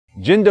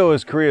Jindo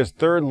is Korea's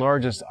third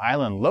largest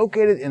island,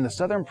 located in the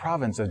southern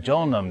province of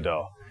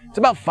Jeollanam-do. It's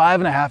about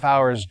 5.5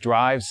 hours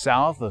drive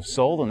south of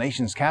Seoul, the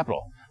nation's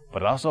capital,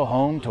 but also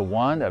home to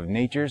one of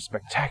nature's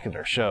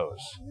spectacular shows.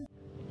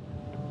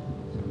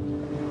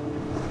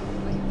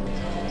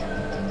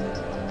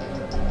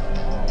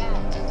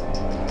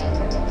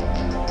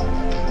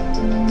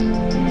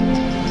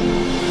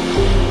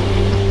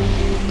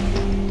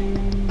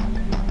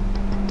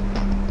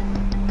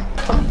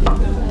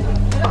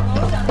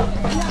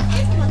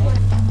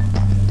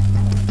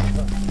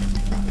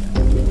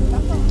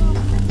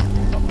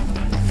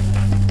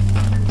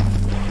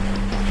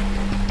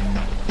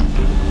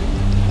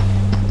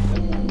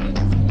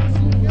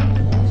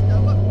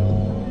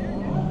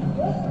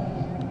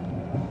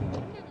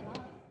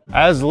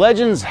 As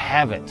legends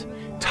have it,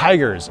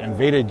 tigers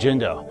invaded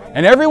Jindo,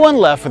 and everyone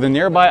left for the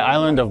nearby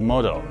island of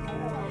Modo.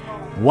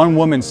 One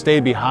woman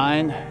stayed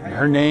behind, and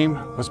her name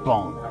was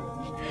Bbong.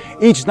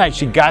 Each night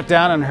she got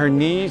down on her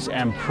knees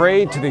and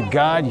prayed to the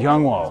god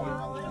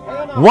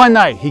Yongwang. One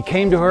night he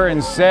came to her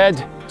and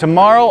said,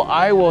 "Tomorrow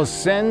I will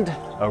send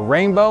a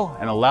rainbow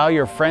and allow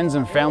your friends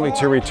and family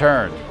to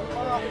return."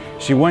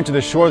 She went to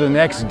the shore the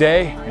next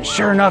day, and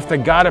sure enough the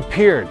god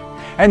appeared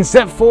and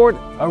sent forward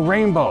a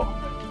rainbow.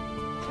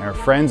 And her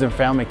friends and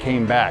family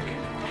came back.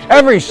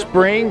 Every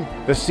spring,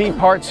 the sea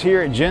parts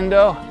here at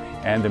Jindo,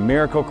 and the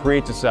miracle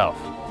creates itself.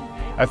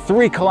 A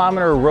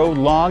 3-kilometer road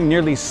long,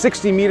 nearly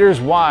 60 meters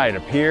wide,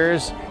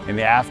 appears in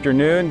the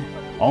afternoon,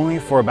 only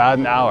for about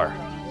an hour.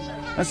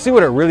 Let's see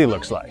what it really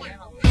looks like.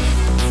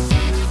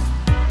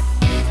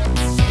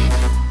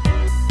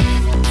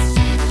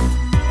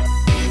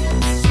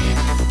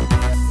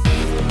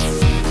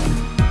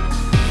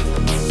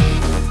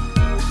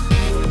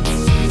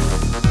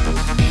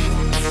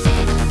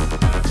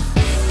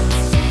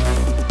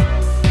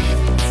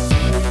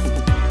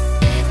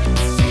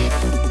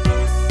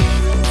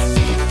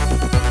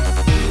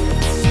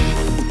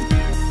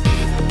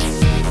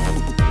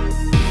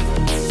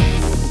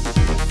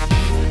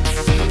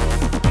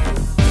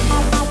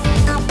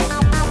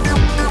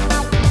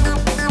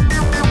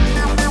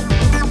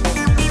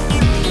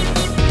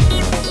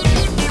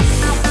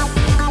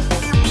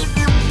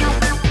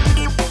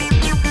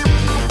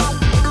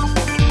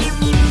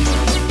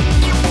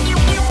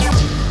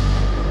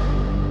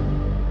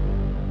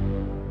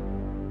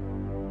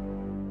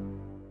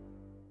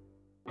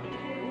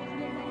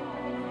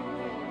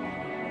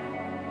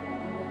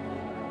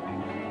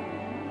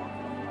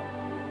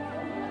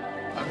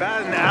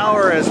 About an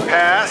hour has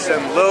passed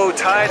and low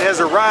tide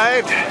has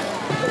arrived.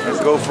 Let's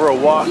go for a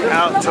walk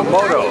out to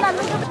Modo.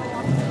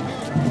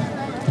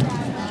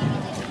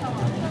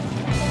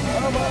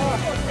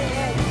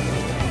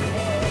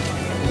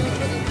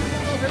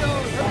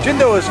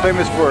 Jindo is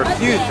famous for a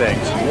few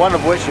things, one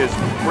of which is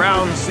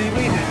brown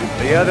seaweed,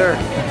 the other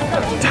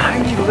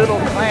tiny little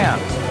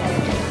clams.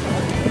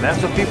 And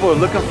that's what people are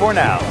looking for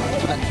now.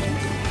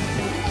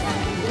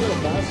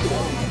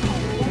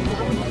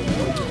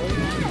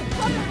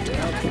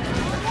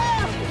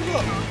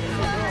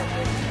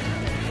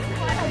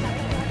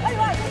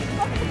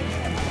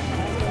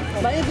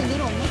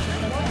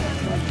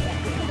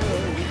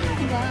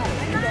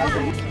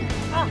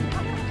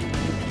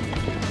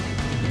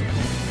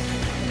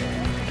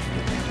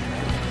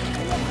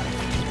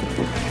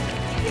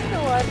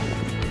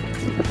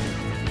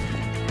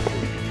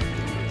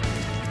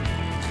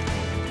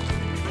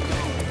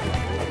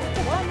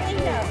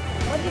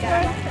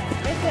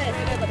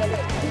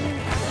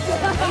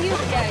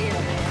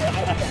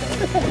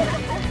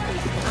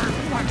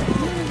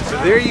 So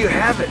there you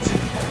have it,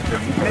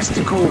 the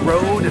mystical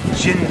road of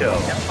Jindo.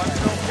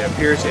 It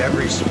appears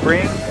every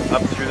spring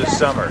up through the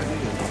summer.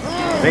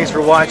 Thanks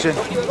for watching.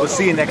 We'll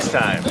see you next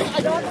time.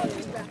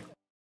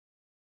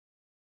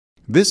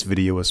 This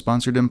video was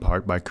sponsored in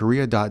part by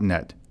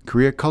Korea.net,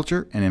 Korea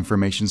Culture and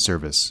Information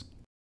Service.